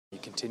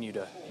continue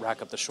to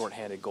rack up the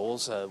shorthanded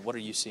goals. What are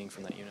you seeing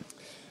from that unit?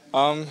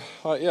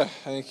 Yeah, I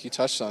think you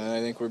touched on it. I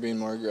think we're being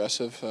more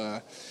aggressive.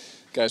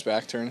 Guys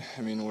back turn.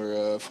 I mean,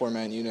 we're a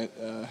four-man unit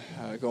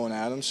going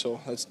at them, so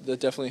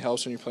that definitely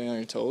helps when you're playing on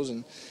your toes.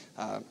 And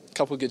a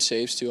couple of good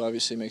saves too,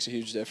 obviously makes a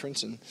huge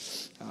difference. And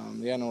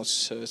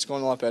it's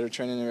going a lot better,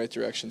 trending in the right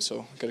direction.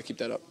 So got to keep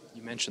that up.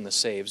 You mentioned the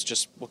saves.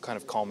 Just what kind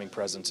of calming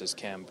presence is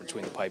Cam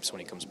between the pipes when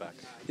he comes back?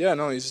 Yeah,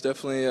 no, he's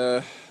definitely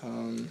a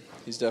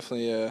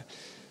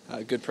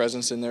good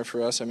presence in there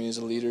for us. I mean, he's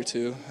a leader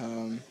too.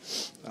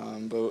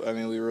 But I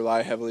mean, we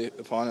rely heavily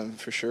upon him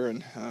for sure.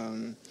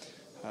 And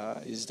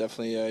he's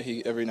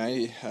definitely every night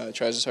he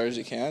tries as hard as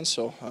he can.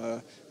 So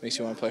makes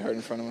you want to play hard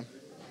in front of him.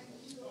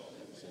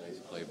 It's a nice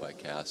play by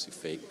Cass, who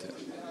faked it.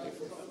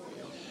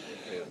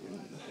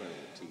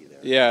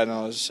 Yeah,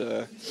 no, it was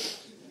a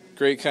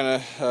great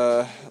kind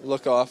of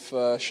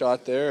look-off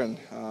shot there,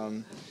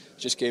 and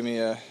just gave me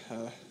a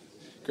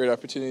great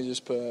opportunity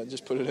to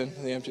just put it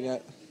in the empty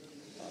net.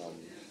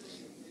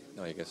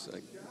 No, I guess I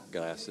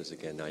got to ask this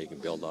again. Now you can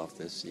build off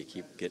this. You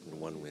keep getting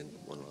one win,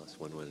 one loss,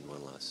 one win,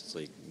 one loss. So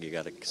you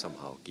got to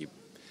somehow keep.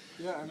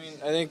 Yeah, I mean,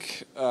 I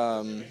think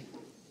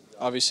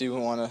obviously we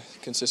want to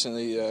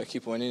consistently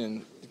keep winning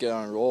and get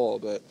on a roll,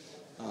 but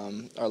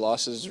our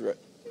losses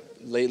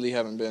lately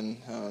haven't been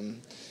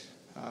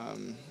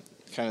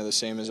kind of the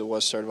same as it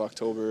was start of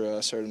October,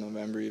 start of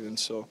November even.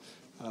 So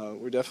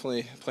we're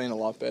definitely playing a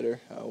lot better.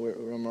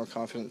 We're a more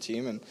confident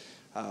team and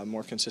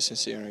more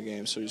consistency in our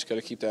game. So we just got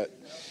to keep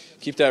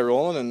that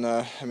rolling. And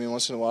I mean,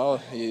 once in a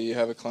while you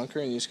have a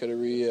clunker and you just got to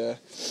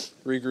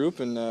regroup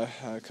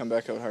and come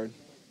back out hard.